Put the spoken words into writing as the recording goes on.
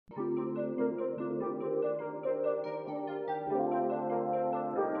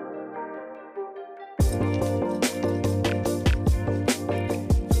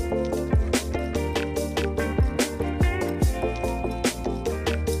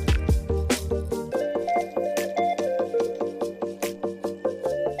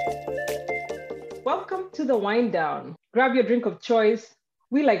the Wyne Down. Grab your drink of choice.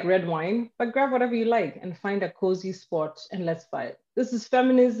 We like red wine, but grab whatever you like and find a cozy spot and let's vibe. This is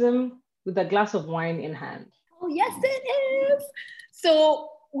feminism with a glass of wine in hand. Oh, yes, it is. So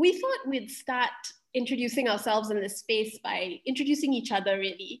we thought we'd start introducing ourselves in this space by introducing each other,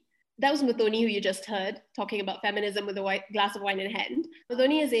 really. That was Muthoni, who you just heard, talking about feminism with a glass of wine in hand.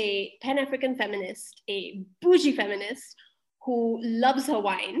 Muthoni is a Pan-African feminist, a bougie feminist who loves her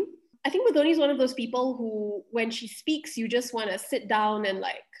wine. I think Muthoni is one of those people who, when she speaks, you just want to sit down and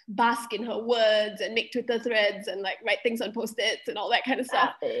like bask in her words and make Twitter threads and like write things on Post-its and all that kind of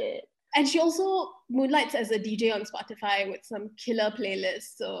stuff. And she also moonlights as a DJ on Spotify with some killer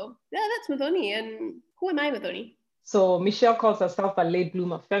playlists. So yeah, that's Muthoni. And who am I, Muthoni? So Michelle calls herself a late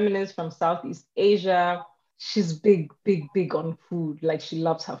bloomer feminist from Southeast Asia. She's big, big, big on food. Like she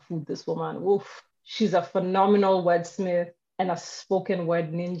loves her food, this woman. Oof. She's a phenomenal wordsmith and a spoken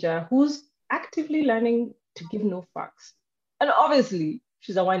word ninja who's actively learning to give no fucks. And obviously,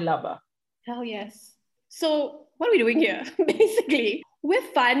 she's a wine lover. Hell yes. So what are we doing here? Basically, we're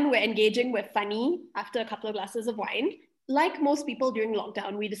fun, we're engaging, we're funny after a couple of glasses of wine. Like most people during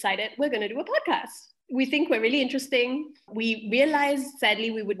lockdown, we decided we're going to do a podcast. We think we're really interesting. We realized,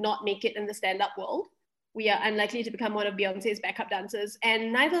 sadly, we would not make it in the stand-up world. We are unlikely to become one of Beyonce's backup dancers,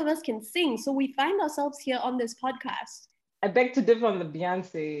 and neither of us can sing. So we find ourselves here on this podcast. I beg to differ on the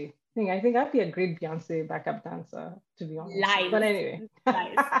Beyonce thing. I think I'd be a great Beyonce backup dancer, to be honest. Lies. But anyway.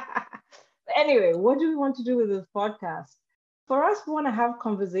 Lies. Anyway, what do we want to do with this podcast? For us, we want to have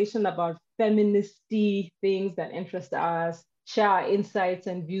conversation about feministy things that interest us, share our insights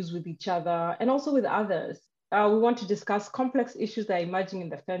and views with each other, and also with others. We want to discuss complex issues that are emerging in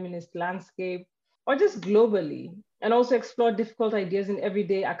the feminist landscape, or just globally, and also explore difficult ideas in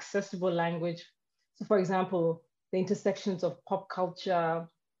everyday accessible language. So for example, the intersections of pop culture,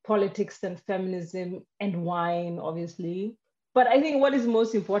 politics and feminism, and wine, obviously. But I think what is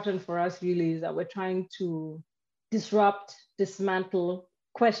most important for us really is that we're trying to disrupt, dismantle,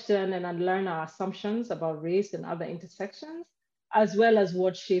 question, and unlearn our assumptions about race and other intersections, as well as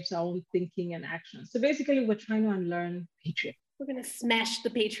what shapes our own thinking and actions. So basically, we're trying to unlearn patriarchy. We're going to smash the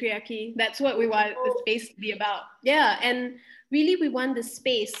patriarchy. That's what we want this space to be about. Yeah, and really we want this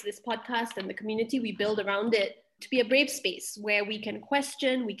space, this podcast and the community we build around it to be a brave space where we can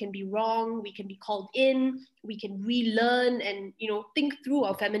question, we can be wrong, we can be called in, we can relearn and, think through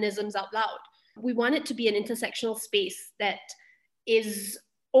our feminisms out loud. We want it to be an intersectional space that is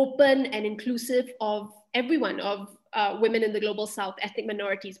open and inclusive of everyone, of women in the global South, ethnic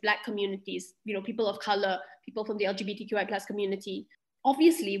minorities, Black communities, people of color, people from the LGBTQI plus community.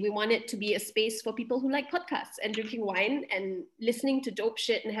 Obviously, we want it to be a space for people who like podcasts and drinking wine and listening to dope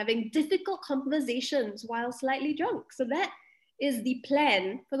shit and having difficult conversations while slightly drunk. So that is the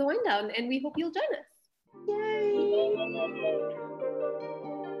plan for the Wyne Down, and we hope you'll join us.